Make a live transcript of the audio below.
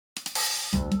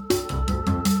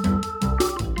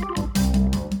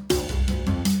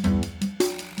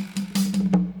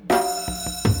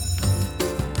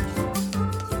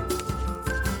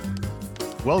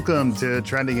Welcome to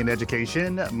Trending in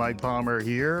Education. Mike Palmer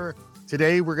here.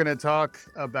 Today, we're going to talk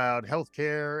about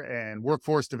healthcare and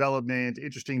workforce development,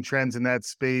 interesting trends in that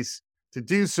space. To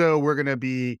do so, we're going to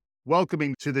be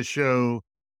welcoming to the show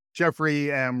Geoffrey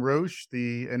Roche,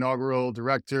 the inaugural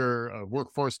Director of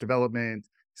Workforce Development,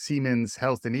 Siemens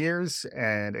Healthineers,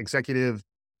 and Executive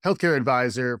Healthcare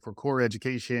Advisor for Core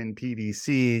Education,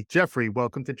 PVC. Geoffrey,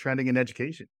 welcome to Trending in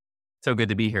Education. So good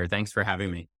to be here. Thanks for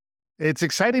having me. It's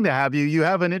exciting to have you. You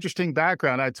have an interesting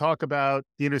background. I talk about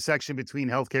the intersection between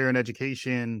healthcare and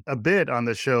education a bit on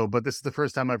the show, but this is the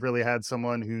first time I've really had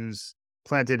someone who's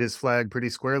planted his flag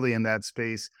pretty squarely in that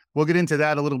space. We'll get into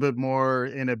that a little bit more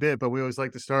in a bit, but we always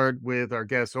like to start with our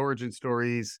guest origin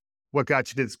stories. What got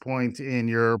you to this point in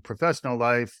your professional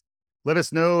life? Let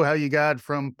us know how you got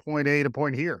from point A to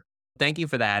point here. Thank you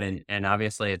for that. And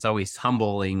obviously, it's always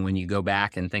humbling when you go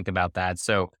back and think about that.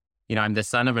 So, I'm the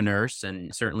son of a nurse,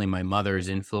 and certainly my mother's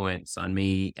influence on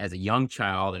me as a young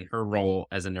child and her role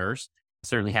as a nurse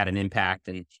certainly had an impact.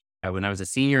 And when I was a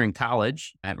senior in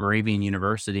college at Moravian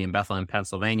University in Bethlehem,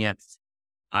 Pennsylvania,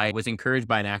 I was encouraged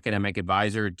by an academic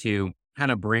advisor to kind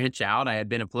of branch out. I had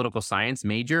been a political science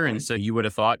major, and so you would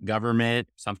have thought government,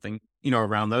 something,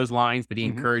 around those lines, but he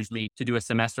encouraged me to do a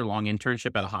semester-long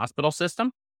internship at a hospital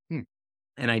system.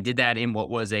 And I did that in what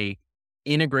was a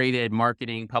integrated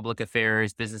marketing, public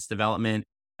affairs, business development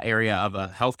area of a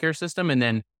healthcare system. And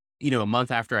then, a month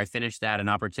after I finished that, an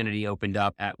opportunity opened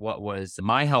up at what was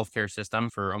my healthcare system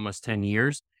for almost 10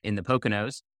 years in the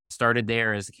Poconos. Started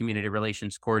there as a community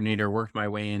relations coordinator, worked my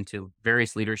way into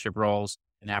various leadership roles.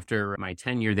 And after my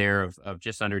tenure there of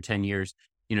just under 10 years,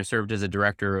 served as a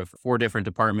director of 4 different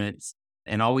departments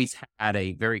and always had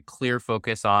a very clear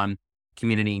focus on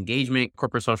community engagement,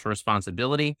 corporate social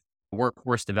responsibility,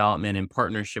 workforce development, and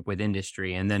partnership with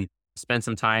industry. And then spent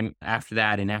some time after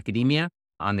that in academia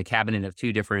on the cabinet of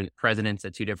 2 different presidents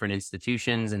at 2 different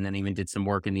institutions, and then even did some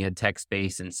work in the ed tech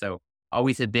space. And so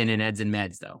always have been in eds and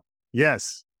meds, though.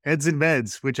 Yes, eds and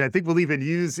meds, which I think we'll even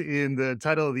use in the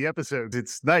title of the episode.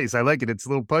 It's nice. I like it. It's a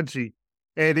little punchy.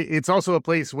 And it's also a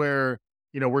place where,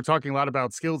 we're talking a lot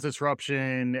about skills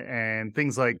disruption and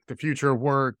things like the future of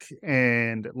work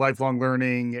and lifelong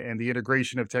learning and the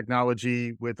integration of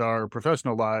technology with our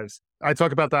professional lives. I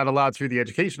talk about that a lot through the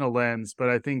educational lens, but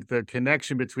I think the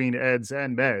connection between eds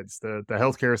and meds, the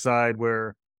healthcare side,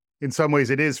 where in some ways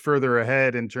it is further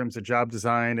ahead in terms of job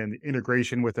design and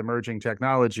integration with emerging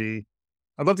technology.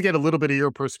 I'd love to get a little bit of your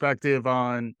perspective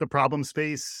on the problem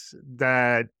space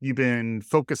that you've been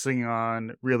focusing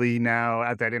on really now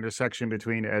at that intersection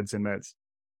between eds and meds.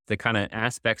 The kind of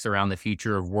aspects around the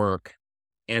future of work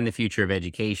and the future of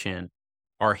education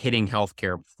are hitting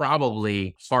healthcare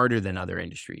probably harder than other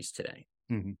industries today.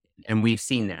 And we've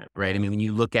seen that, right? I mean, when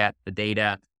you look at the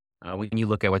data, when you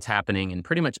look at what's happening in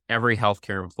pretty much every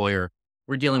healthcare employer,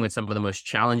 we're dealing with some of the most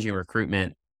challenging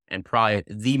recruitment and probably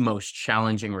the most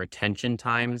challenging retention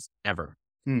times ever.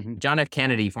 John F.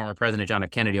 Kennedy, former President John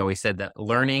F. Kennedy, always said that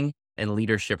learning and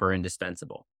leadership are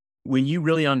indispensable. When you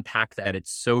really unpack that, it's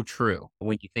so true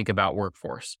when you think about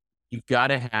workforce. You've got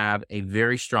to have a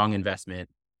very strong investment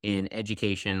in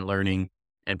education, learning,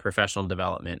 and professional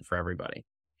development for everybody.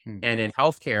 And in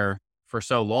healthcare for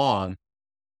so long,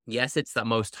 yes, it's the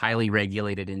most highly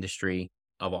regulated industry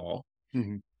of all.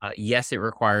 Yes, it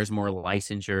requires more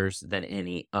licensures than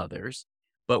any others,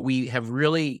 but we have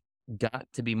really got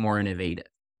to be more innovative.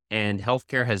 And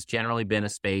healthcare has generally been a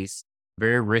space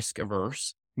very risk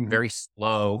averse, very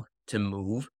slow to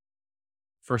move.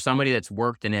 For somebody that's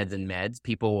worked in eds and meds,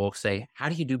 people will say, how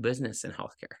do you do business in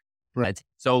healthcare? Right. It's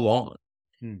so long.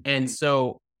 And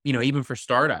so, even for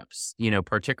startups,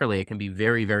 particularly, it can be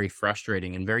very, very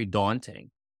frustrating and very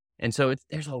daunting. And so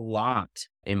there's a lot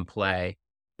in play.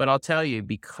 But I'll tell you,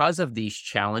 because of these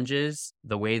challenges,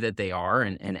 the way that they are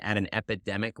and at an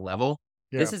epidemic level,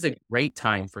 this is a great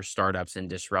time for startups and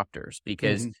disruptors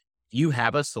because you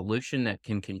have a solution that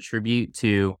can contribute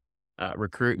to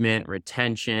recruitment,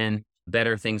 retention,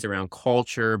 better things around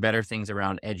culture, better things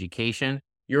around education.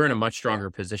 You're in a much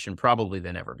stronger position probably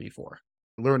than ever before.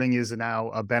 Learning is now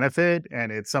a benefit,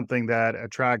 and it's something that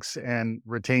attracts and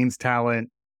retains talent.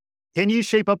 Can you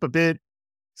shape up a bit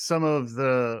some of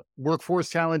the workforce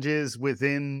challenges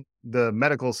within the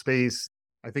medical space?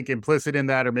 I think implicit in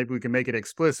that, or maybe we can make it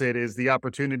explicit, is the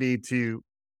opportunity to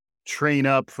train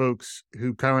up folks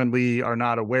who currently are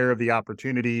not aware of the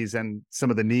opportunities and some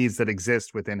of the needs that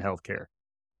exist within healthcare.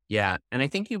 Yeah. And I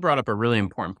think you brought up a really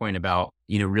important point about,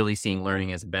 really seeing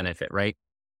learning as a benefit, right?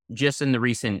 Just in the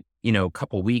recent,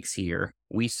 couple weeks here,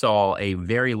 we saw a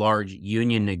very large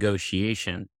union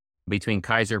negotiation between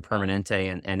Kaiser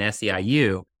Permanente and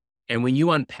SEIU And when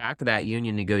you unpack that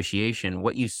union negotiation,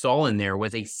 what you saw in there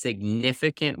was a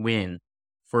significant win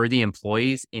for the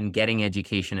employees in getting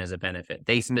education as a benefit.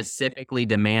 They Mm, specifically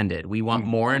demanded, we want mm,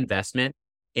 more investment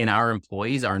in our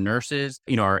employees, our nurses,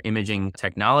 our imaging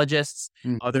technologists,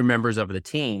 mm. other members of the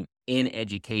team in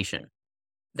education.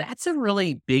 That's a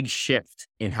really big shift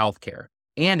in healthcare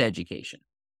and education.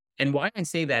 And why I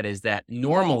say that is that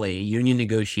normally union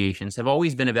negotiations have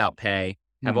always been about pay,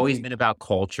 have Mm, always been about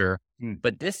culture, mm,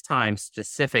 but this time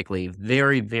specifically,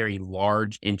 very, very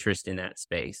large interest in that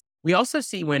space. We also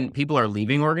see when people are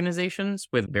leaving organizations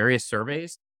with various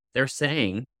surveys, they're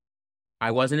saying,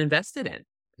 I wasn't invested in.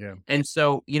 yeah. And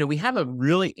so, we have a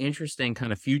really interesting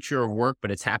kind of future of work, but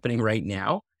it's happening right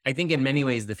now. I think in many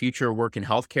ways, the future of work in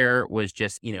healthcare was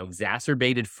just,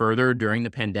 exacerbated further during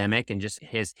the pandemic and just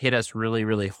has hit us really,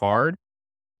 really hard.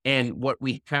 And what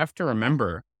we have to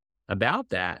remember about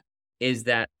that is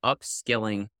that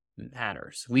upskilling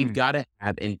matters. We've Mm, got to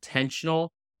have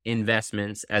intentional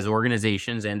investments as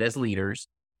organizations and as leaders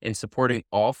in supporting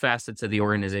all facets of the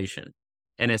organization.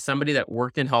 And as somebody that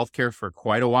worked in healthcare for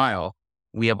quite a while,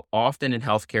 we have often in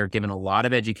healthcare given a lot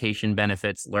of education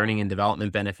benefits, learning and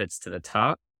development benefits to the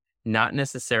top, not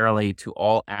necessarily to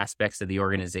all aspects of the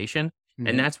organization. And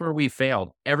mm, that's where we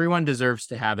failed. Everyone deserves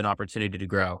to have an opportunity to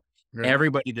grow. right.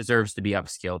 Everybody deserves to be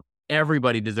upskilled.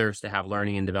 Everybody deserves to have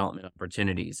learning and development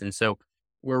opportunities. And so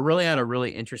we're really at a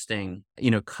really interesting,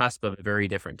 cusp of a very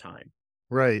different time.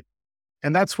 Right.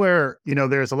 And that's where,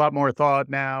 there's a lot more thought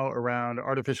now around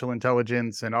artificial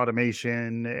intelligence and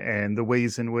automation and the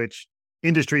ways in which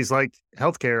industries like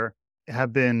healthcare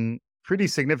have been pretty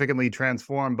significantly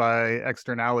transformed by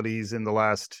externalities in the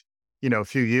last,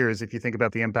 few years. If you think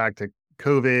about the impact of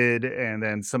COVID and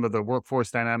then some of the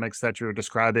workforce dynamics that you're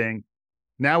describing,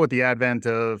 now with the advent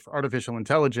of artificial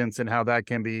intelligence and how that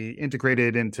can be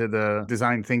integrated into the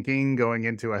design thinking going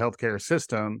into a healthcare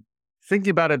system,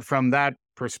 thinking about it from that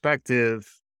perspective,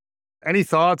 any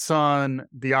thoughts on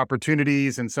the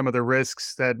opportunities and some of the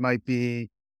risks that might be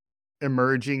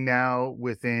emerging now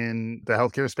within the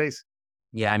healthcare space?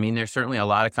 Yeah, I mean, there's certainly a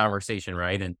lot of conversation,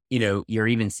 right? And, you're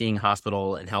even seeing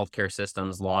hospital and healthcare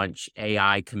systems launch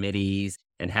AI committees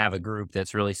and have a group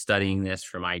that's really studying this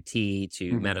from IT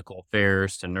to Mhm. medical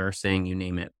affairs to nursing, you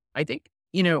name it. I think,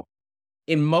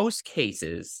 in most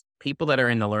cases, people that are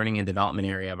in the learning and development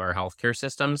area of our healthcare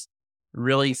systems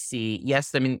really see,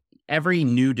 yes, I mean, every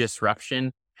new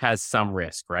disruption has some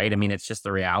risk, right? I mean, it's just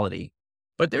the reality.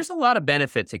 But there's a lot of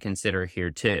benefit to consider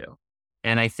here too.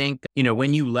 And I think,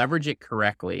 when you leverage it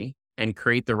correctly and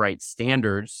create the right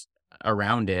standards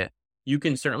around it, you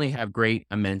can certainly have great,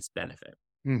 immense benefit.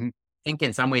 Mhm. I think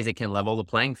in some ways it can level the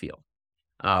playing field,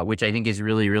 which I think is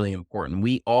really, really important.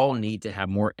 We all need to have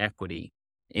more equity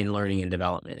in learning and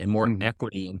development and more Mhm.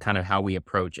 equity in kind of how we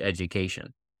approach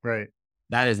education. Right.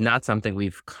 That is not something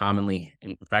we've commonly,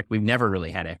 in fact, we've never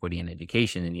really had equity in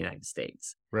education in the United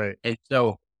States. Right. And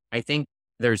so I think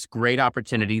there's great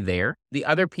opportunity there. The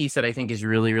other piece that I think is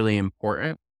really, really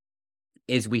important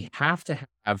is we have to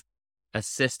have a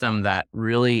system that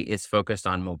really is focused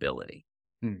on mobility.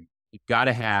 Mm. You've got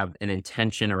to have an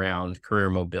intention around career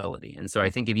mobility. And so I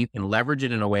think if you can leverage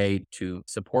it in a way to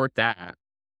support that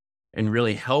and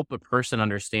really help a person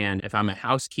understand if I'm a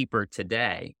housekeeper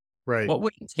today, Right. what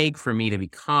would it take for me to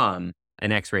become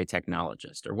an X-ray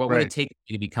technologist? Or what would it Right. take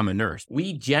for me to become a nurse?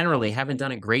 We generally haven't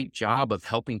done a great job of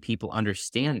helping people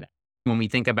understand that. When we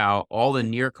think about all the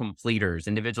near completers,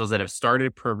 individuals that have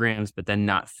started programs but then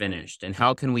not finished, and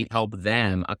how can we help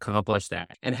them accomplish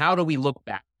that? And how do we look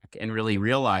back and really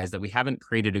realize that we haven't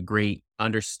created a great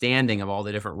understanding of all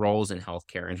the different roles in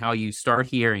healthcare and how you start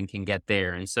here and can get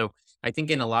there? And so I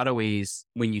think in a lot of ways,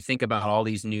 when you think about all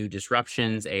these new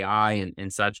disruptions, AI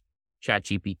and such,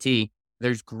 ChatGPT,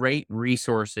 there's great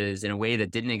resources in a way that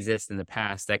didn't exist in the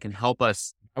past that can help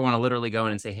us. I want to literally go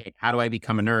in and say, hey, how do I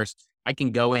become a nurse? I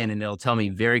can go in and it'll tell me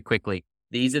very quickly,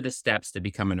 these are the steps to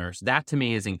become a nurse. That to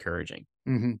me is encouraging.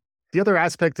 Mhm. The other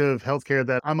aspect of healthcare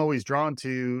that I'm always drawn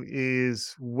to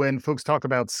is when folks talk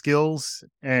about skills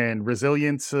and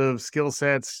resilience of skill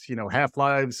sets, half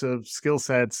lives of skill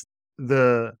sets,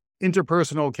 the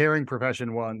interpersonal caring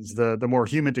profession ones, the more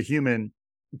human to human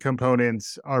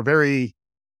components are very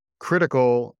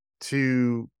critical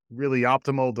to really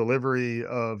optimal delivery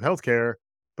of healthcare.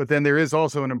 But then there is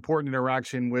also an important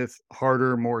interaction with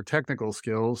harder, more technical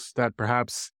skills that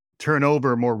perhaps turn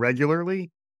over more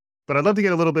regularly. But I'd love to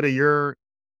get a little bit of your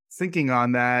thinking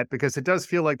on that because it does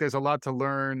feel like there's a lot to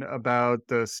learn about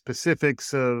the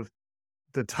specifics of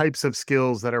the types of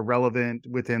skills that are relevant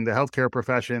within the healthcare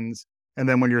professions. And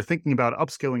then when you're thinking about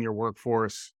upskilling your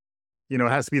workforce, it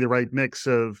has to be the right mix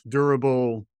of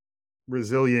durable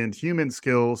resilient human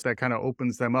skills that kind of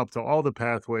opens them up to all the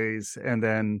pathways, and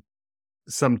then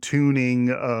some tuning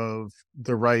of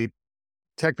the right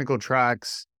technical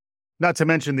tracks, not to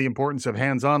mention the importance of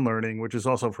hands-on learning, which is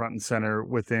also front and center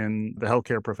within the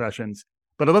healthcare professions.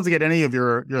 But I'd love to get any of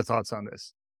your thoughts on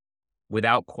this.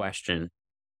 Without question,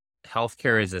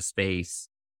 healthcare is a space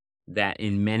that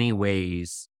in many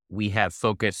ways we have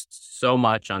focused so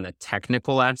much on the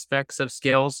technical aspects of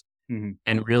skills. Mhm.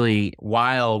 And really,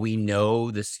 while we know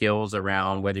the skills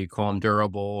around whether you call them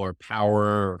durable or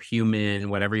power or human,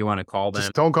 whatever you want to call them.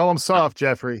 Just don't call them soft,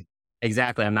 Geoffrey.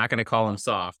 Exactly. I'm not going to call them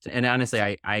soft. And honestly,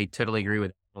 I totally agree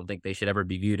with, I don't think they should ever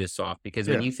be viewed as soft, because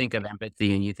when Yeah, you think of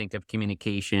empathy and you think of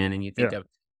communication and you think yeah, of,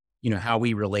 how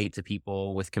we relate to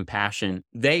people with compassion,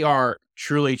 they are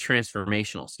truly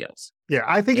transformational skills. yeah.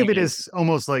 I think of it And as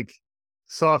almost like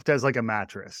soft as like a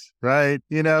mattress, right?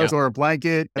 yeah, Or a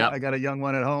blanket. yeah, I got a young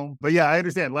one at home. But yeah, I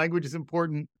understand language is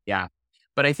important. yeah.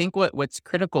 But I think what's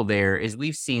critical there is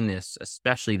we've seen this,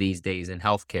 especially these days in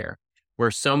healthcare,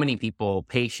 where so many people,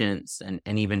 patients and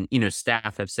even,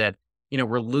 staff have said,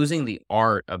 we're losing the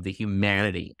art of the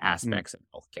humanity Mm, aspects of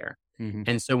healthcare. mhm.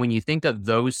 And so when you think of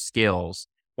those skills,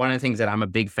 one of the things that I'm a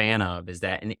big fan of is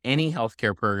that in any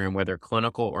healthcare program, whether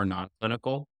clinical or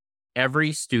non-clinical,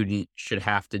 every student should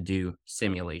have to do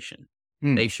simulation.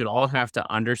 Mm, They should all have to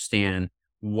understand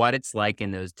what it's like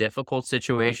in those difficult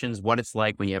situations, what it's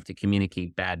like when you have to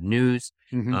communicate bad news,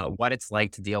 mhm. what it's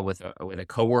like to deal with a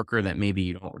coworker that maybe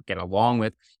you don't get along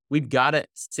with. We've got to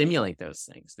simulate those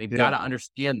things. They've got Yeah, to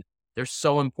understand they're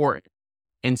so important.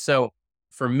 And so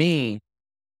for me,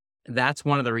 that's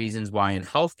one of the reasons why in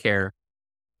healthcare,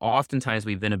 oftentimes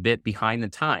we've been a bit behind the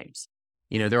times.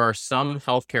 There are some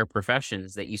healthcare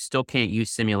professions that you still can't use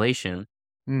simulation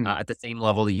mm, at the same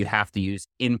level that you have to use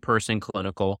in-person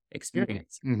clinical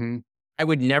experience. mhm. I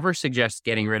would never suggest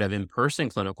getting rid of in-person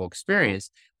clinical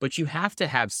experience, but you have to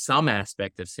have some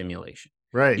aspect of simulation.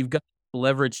 Right, You've got to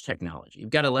leverage technology. You've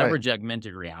got to right. leverage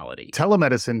augmented reality.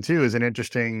 Telemedicine too is an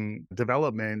interesting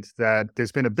development that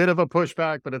there's been a bit of a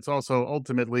pushback, but it's also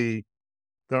ultimately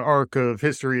the arc of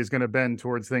history is going to bend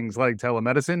towards things like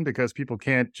telemedicine because people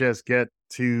can't just get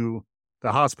to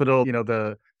the hospital,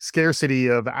 the scarcity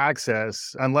of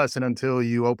access unless and until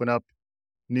you open up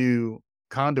new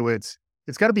conduits.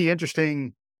 It's got to be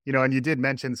interesting, and you did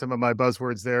mention some of my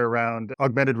buzzwords there around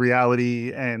augmented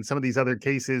reality and some of these other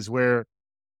cases where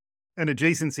an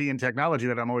adjacency in technology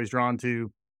that I'm always drawn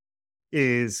to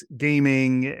is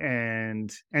gaming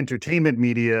and entertainment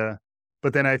media.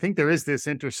 But then I think there is this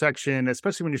intersection,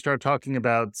 especially when you start talking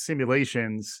about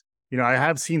simulations. I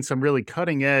have seen some really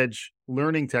cutting edge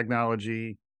learning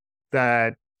technology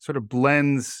that sort of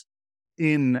blends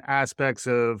in aspects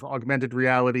of augmented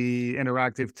reality,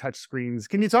 interactive touch screens.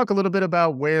 Can you talk a little bit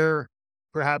about where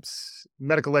perhaps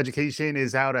medical education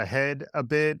is out ahead a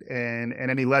bit, and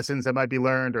any lessons that might be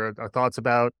learned, or thoughts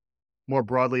about more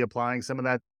broadly applying some of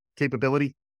that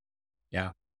capability?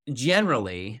 Yeah.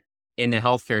 Generally, in the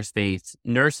healthcare space,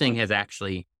 nursing has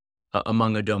actually,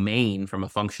 among a domain from a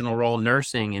functional role,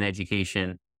 nursing and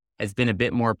education has been a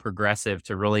bit more progressive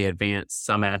to really advance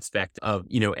some aspect of,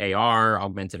 AR,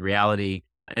 augmented reality,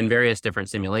 and various different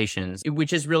simulations,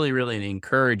 which is really, really an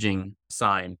encouraging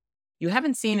sign. You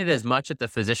haven't seen it as much at the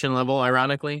physician level,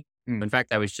 ironically. Mm, In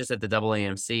fact, I was just at the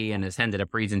AAMC and attended a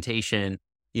presentation,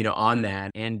 on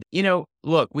that. And,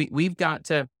 look, we've got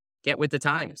to get with the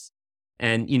times.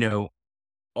 And,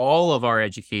 all of our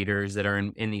educators that are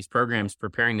in these programs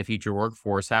preparing the future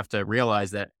workforce have to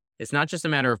realize that it's not just a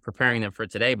matter of preparing them for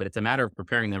today, but it's a matter of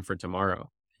preparing them for tomorrow.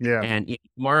 yeah. And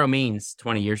tomorrow means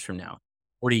 20 years from now,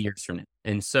 40 years from now.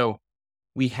 And so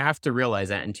we have to realize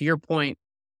that. And to your point,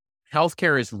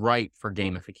 healthcare is ripe for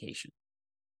gamification.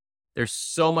 There's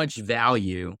so much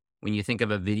value when you think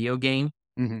of a video game.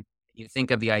 Mhm. You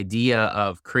think of the idea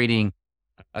of creating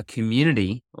a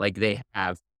community like they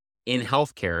have in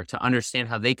healthcare to understand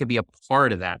how they could be a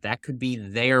part of that. That could be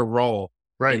their role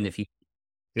in Right. the future.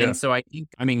 Yeah. And so I think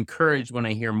I'm encouraged when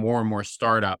I hear more and more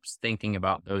startups thinking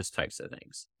about those types of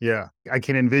things. Yeah. I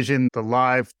can envision the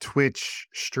live Twitch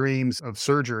streams of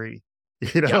surgery.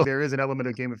 Yeah. There is an element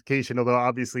of gamification, although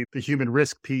obviously the human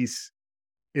risk piece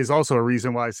is also a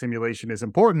reason why simulation is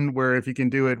important, where if you can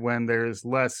do it when there's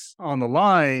less on the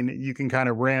line, you can kind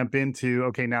of ramp into,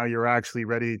 okay, now you're actually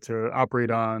ready to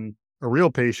operate on a real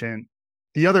patient.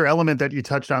 The other element that you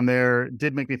touched on there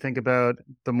did make me think about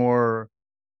the more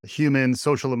human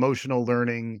social emotional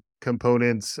learning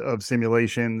components of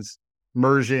simulations.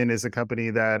 Immersion is a company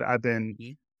that I've been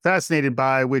Mhm. fascinated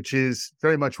by, which is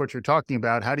very much what you're talking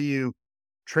about. How do you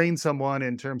train someone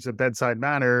in terms of bedside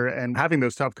manner and having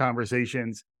those tough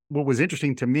conversations what was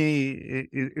interesting to me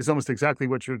is almost exactly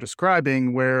what you're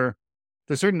describing, where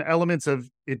there's certain elements of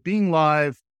it being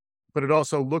live, but it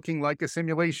also looking like a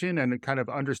simulation and it kind of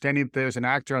understanding that there's an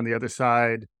actor on the other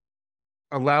side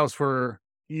allows for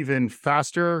even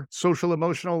faster social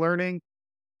emotional learning.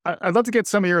 I'd love to get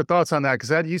some of your thoughts on that because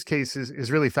that use case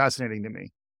is really fascinating to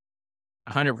me.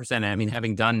 100%. I mean,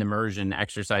 having done immersion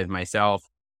exercise myself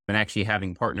and actually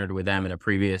having partnered with them in a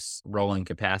previous role and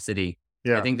capacity, I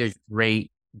Yeah. think there's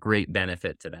great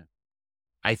benefit to that.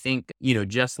 I think,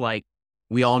 just like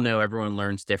we all know everyone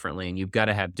learns differently and you've got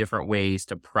to have different ways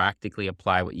to practically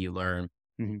apply what you learn.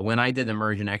 Hmm. When I did the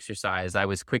immersion exercise, I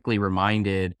was quickly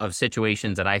reminded of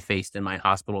situations that I faced in my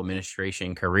hospital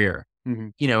administration career. Hmm.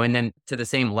 And then to the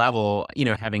same level,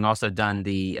 having also done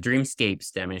the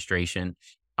Dreamscapes demonstration,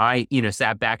 I,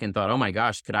 sat back and thought, oh my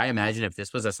gosh, could I imagine if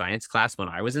this was a science class when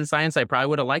I was in science, I probably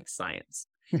would have liked science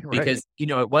Right. because,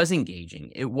 it was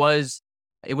engaging. It was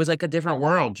like a different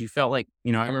world. You felt like, I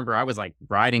remember I was like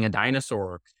riding a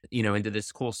dinosaur, into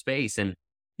this cool space. And,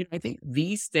 I think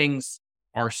these things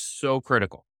are so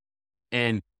critical.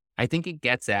 And I think it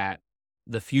gets at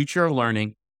the future of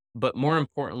learning, but more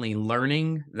importantly,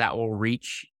 learning that will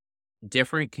reach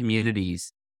different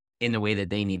communities in the way that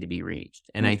they need to be reached.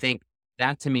 And I Mm. think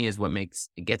that to me is what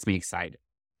gets me excited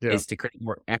Yeah. is to create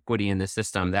more equity in the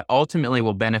system that ultimately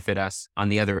will benefit us on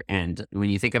the other end. When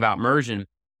you think about immersion,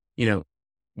 you know,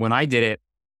 when I did it,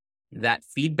 that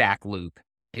feedback loop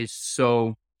is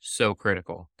so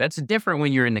critical. That's different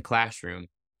when you're in the classroom.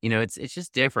 It's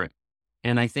just different.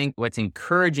 And I think what's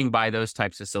encouraging by those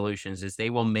types of solutions is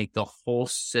they will make the whole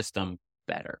system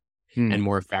better Hmm. and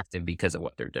more effective because of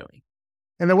what they're doing.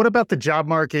 And then what about the job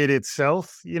market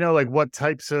itself? Like what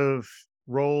types of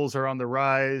roles are on the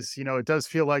rise? It does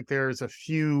feel like there's a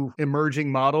few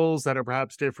emerging models that are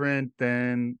perhaps different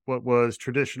than what was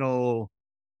traditional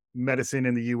medicine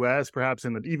in the US, perhaps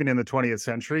even in the 20th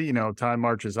century, time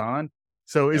marches on.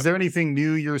 So is Yep. there anything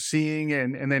new you're seeing?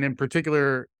 And then in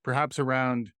particular, perhaps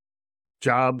around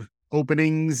job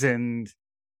openings and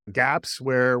gaps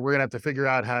where we're going to have to figure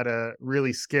out how to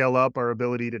really scale up our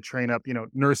ability to train up.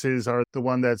 Nurses are the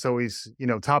one that's always,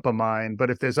 top of mind. But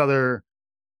if there's other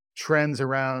trends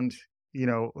around,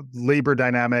 labor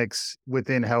dynamics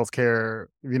within healthcare,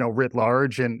 writ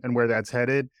large and where that's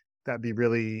headed, that'd be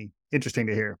really interesting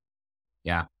to hear.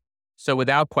 Yeah. So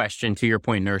without question, to your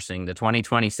point, nursing, the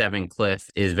 2027 cliff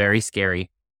is very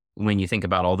scary when you think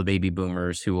about all the baby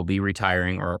boomers who will be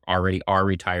retiring or already are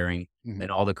retiring Hmm.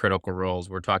 and all the critical roles.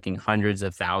 We're talking hundreds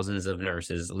of thousands of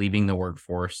nurses leaving the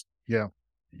workforce. Yeah.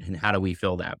 And how do we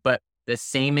fill that? But the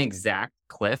same exact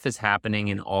cliff is happening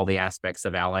in all the aspects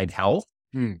of allied health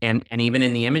Hmm. and even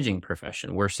in the imaging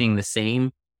profession. We're seeing the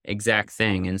same exact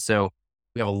thing. And so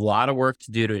we have a lot of work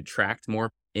to do to attract more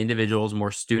individuals,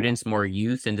 more students, more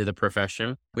youth into the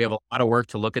profession. We have a lot of work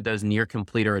to look at those near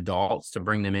completer adults to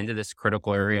bring them into this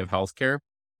critical area of healthcare.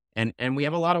 And we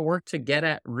have a lot of work to get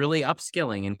at really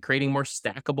upskilling and creating more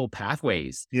stackable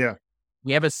pathways. Yeah.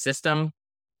 We have a system,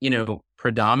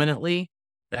 predominantly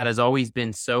that has always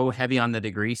been so heavy on the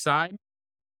degree side.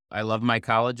 I love my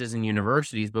colleges and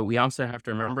universities, but we also have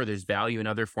to remember there's value in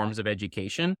other forms of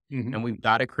education, Hmm. and we've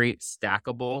got to create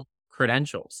stackable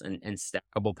credentials and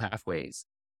stackable pathways.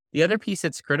 The other piece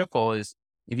that's critical is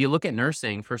if you look at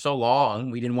nursing for so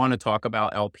long, we didn't want to talk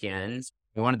about LPNs.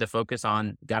 We wanted to focus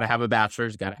on got to have a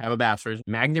bachelor's, got to have a bachelor's.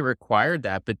 Magnet required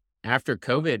that, but after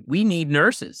COVID, we need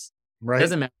nurses. Right.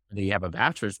 Doesn't matter whether you have a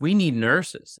bachelor's, we need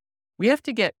nurses. We have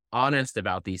to get honest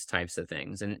about these types of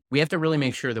things. And we have to really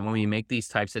make sure that when we make these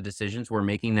types of decisions, we're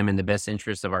making them in the best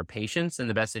interest of our patients and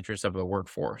the best interest of the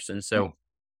workforce. And so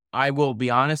I will be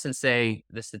honest and say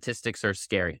the statistics are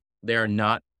scary. They are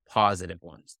not positive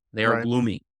ones. They are Right.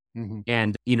 gloomy. Hmm.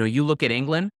 And, you look at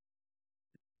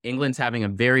England's having a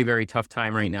very tough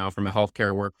time right now from a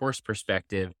healthcare workforce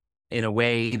perspective in a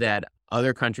way that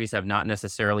other countries have not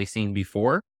necessarily seen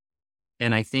before.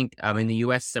 And I think in the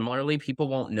US, similarly, people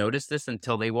won't notice this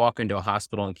until they walk into a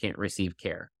hospital and can't receive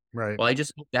care. Right. Well, I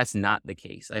just hope that's not the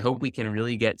case. I hope we can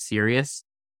really get serious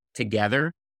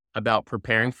together about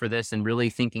preparing for this and really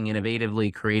thinking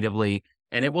innovatively, creatively.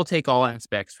 And it will take all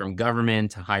aspects from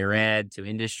government to higher ed to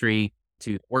industry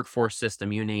to workforce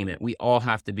system, you name it. We all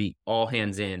have to be all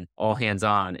hands in, all hands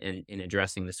on in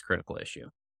addressing this critical issue.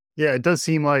 Yeah, it does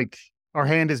seem like our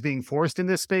hand is being forced in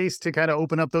this space to kind of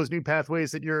open up those new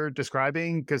pathways that you're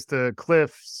describing because the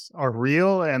cliffs are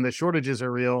real and the shortages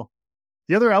are real.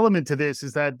 The other element to this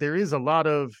is that there is a lot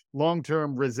of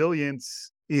long-term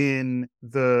resilience in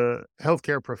the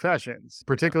healthcare professions,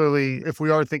 particularly if we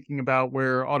are thinking about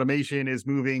where automation is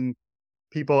moving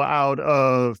people out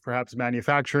of perhaps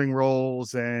manufacturing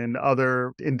roles and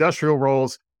other industrial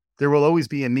roles, there will always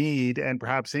be a need and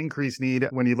perhaps increased need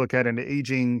when you look at an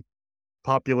aging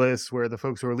populace where the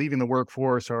folks who are leaving the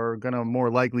workforce are going to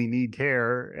more likely need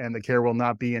care, and the care will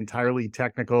not be entirely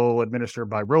technical, administered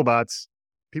by robots.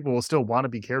 People will still want to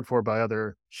be cared for by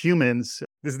other humans.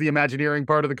 This is the Imagineering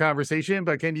part of the conversation,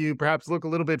 but can you perhaps look a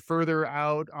little bit further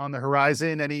out on the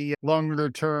horizon? Any longer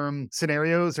term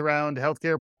scenarios around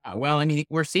healthcare? Well, I mean,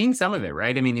 we're seeing some of it,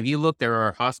 right? I mean, if you look, there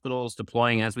are hospitals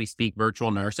deploying as we speak virtual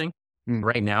nursing Mm,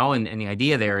 right now. And the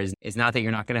idea there is not that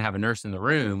you're not going to have a nurse in the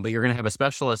room, but you're going to have a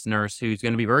specialist nurse who's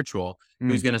going to be virtual,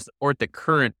 who's mm, going to support the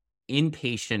current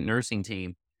inpatient nursing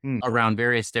team mm. around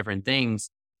various different things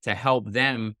to help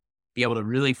them be able to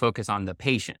really focus on the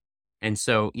patient. And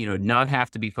so, not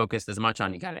have to be focused as much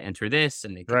on you got to enter this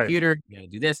and the Right. computer, you got to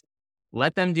do this.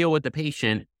 Let them deal with the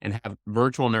patient and have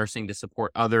virtual nursing to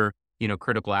support other,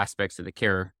 critical aspects of the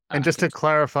care And just to teams.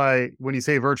 clarify, when you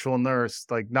say virtual nurse,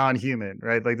 like non-human,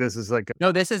 right? Like this is like,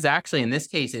 No, this is actually, in this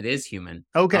case, it is human,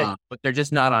 okay, but they're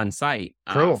just not on site,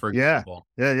 cool. for Yeah. example.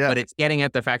 Yeah. Yeah. But it's getting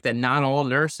at the fact that not all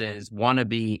nurses want to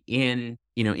be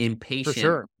For inpatient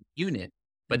sure. unit,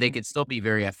 but they Mhm. could still be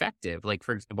very effective. Like,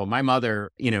 for example, my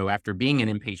mother, after being an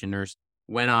inpatient nurse,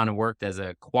 went on and worked as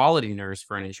a quality nurse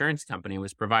for an insurance company,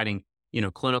 was providing,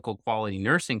 clinical quality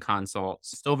nursing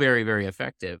consults, still very, very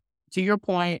effective. To your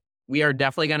point, we are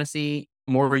definitely going to see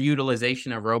more of a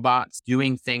utilization of robots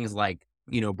doing things like,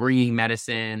 breeding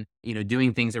medicine,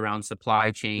 doing things around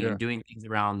supply chain, Yeah. doing things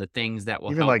around the things that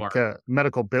will Even help like our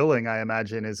medical billing, I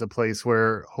imagine, is a place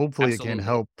where hopefully it can absolutely.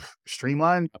 help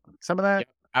streamline some of that.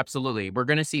 Yeah, absolutely. We're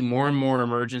going to see more and more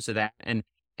emergence of that. And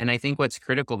I think what's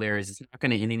critical there is it's not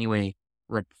going to in any way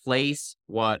replace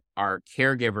what our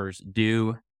caregivers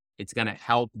do. It's going to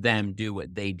help them do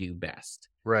what they do best.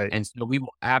 Right. And so we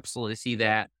will absolutely see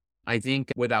that. I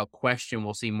think without question,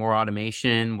 we'll see more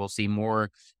automation. We'll see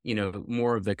more,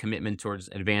 more of the commitment towards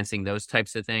advancing those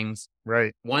types of things.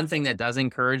 Right. One thing that does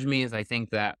encourage me is I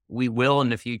think that we will in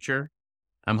the future,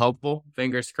 I'm hopeful,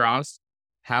 fingers crossed,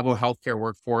 have a healthcare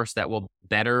workforce that will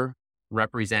better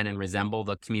represent and resemble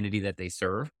the community that they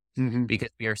serve, Hmm. because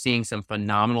we are seeing some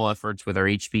phenomenal efforts with our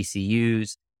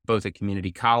HBCUs, both at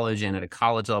community college and at a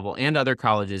college level and other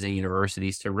colleges and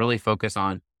universities to really focus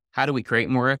on how do we create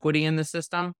more equity in the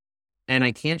system. And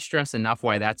I can't stress enough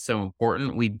why that's so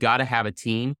important. We've got to have a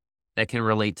team that can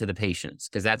relate to the patients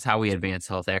because that's how we advance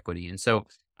health equity. And so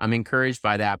I'm encouraged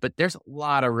by that. But there's a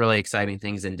lot of really exciting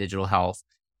things in digital health.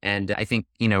 And I think,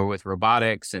 with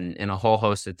robotics and a whole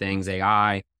host of things,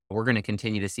 AI, we're going to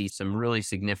continue to see some really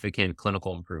significant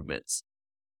clinical improvements.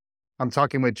 I'm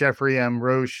talking with Geoffrey M.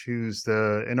 Roche, who's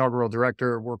the inaugural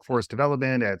director of workforce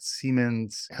development at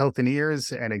Siemens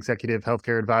Healthineers and executive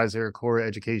healthcare advisor, Core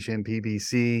Education,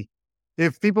 PBC.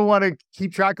 If people want to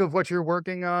keep track of what you're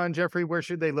working on, Geoffrey, where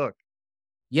should they look?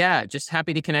 Yeah, just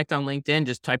happy to connect on LinkedIn.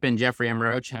 Just type in Geoffrey M.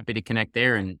 Roach. Happy to connect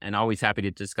there and always happy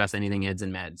to discuss anything eds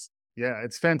and meds. Yeah,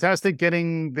 it's fantastic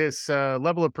getting this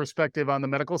level of perspective on the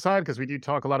medical side because we do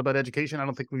talk a lot about education. I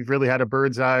don't think we've really had a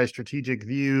bird's eye strategic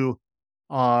view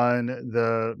on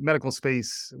the medical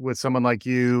space with someone like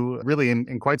you, really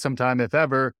in quite some time, if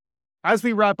ever. As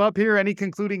we wrap up here, any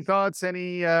concluding thoughts,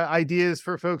 any ideas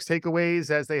for folks,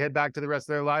 takeaways as they head back to the rest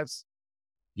of their lives?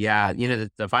 Yeah,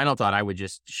 the final thought I would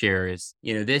just share is,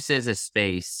 this is a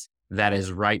space that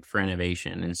is ripe for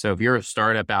innovation. And so if you're a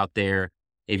startup out there,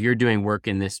 if you're doing work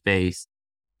in this space,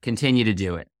 continue to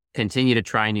do it. Continue to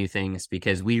try new things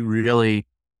because we really,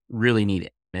 really need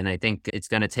it. And I think it's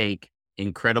going to take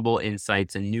incredible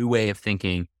insights and new way of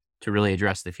thinking to really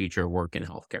address the future of work in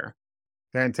healthcare.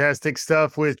 Fantastic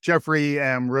stuff with Geoffrey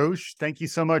M. Roche. Thank you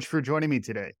so much for joining me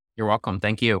today. You're welcome.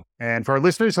 Thank you. And for our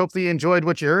listeners, hopefully you enjoyed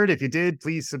what you heard. If you did,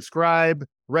 please subscribe,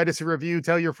 write us a review,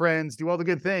 tell your friends, do all the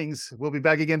good things. We'll be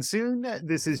back again soon.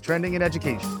 This is Trending in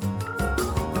Education.